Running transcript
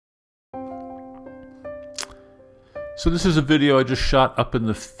So this is a video I just shot up in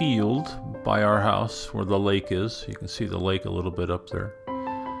the field by our house where the lake is. You can see the lake a little bit up there.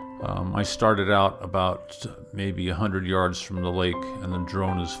 I started out about maybe 100 yards from the lake, and the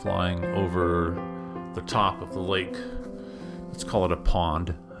drone is flying over the top of the lake. Let's call it a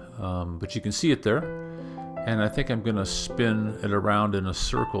pond, but you can see it there. And I think I'm gonna spin it around in a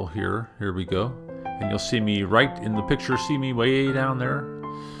circle here. Here we go. And you'll see me right in the picture, see me way down there.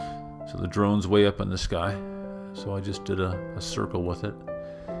 So the drone's way up in the sky. So I just did a circle with it,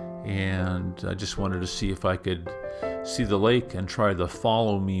 and I just wanted to see if I could see the lake and try the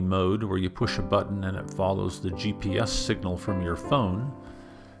follow me mode, where you push a button and it follows the GPS signal from your phone.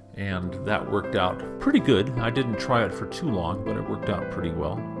 And that worked out pretty good. I didn't try it for too long, but it worked out pretty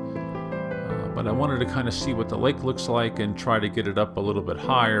well. But I wanted to kind of see what the lake looks like and try to get it up a little bit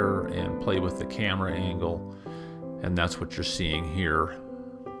higher and play with the camera angle, and that's what you're seeing here.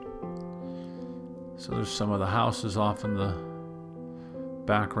 So there's some of the houses off in the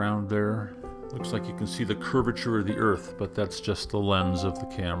background there. Looks like you can see the curvature of the earth, but that's just the lens of the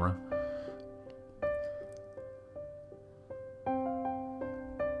camera.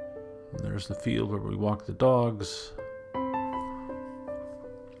 And there's the field where we walk the dogs.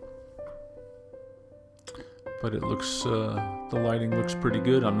 But it looks, the lighting looks pretty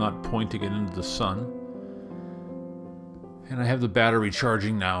good. I'm not pointing it into the sun. And I have the battery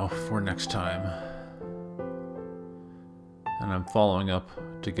charging now for next time. And I'm following up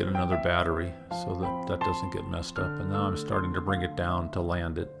to get another battery so that that doesn't get messed up. And now I'm starting to bring it down to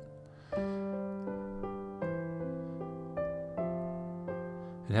land it.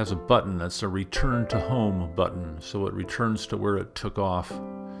 It has a button that's a return to home button, so it returns to where it took off.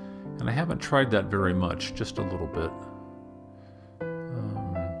 And I haven't tried that very much, just a little bit.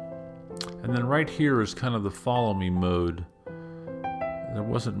 And then right here is kind of the follow me mode. There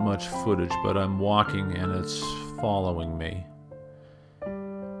wasn't much footage, but I'm walking and it's following me.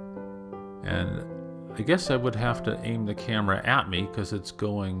 And I guess I would have to aim the camera at me because it's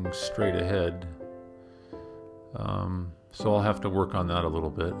going straight ahead. So I'll have to work on that a little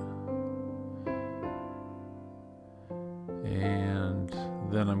bit. And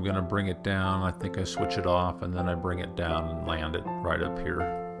then I'm going to bring it down. I think I switch it off and then I bring it down and land it right up here.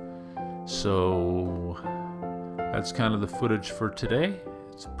 So that's kind of the footage for today.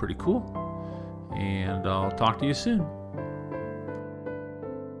 It's pretty cool. And I'll talk to you soon.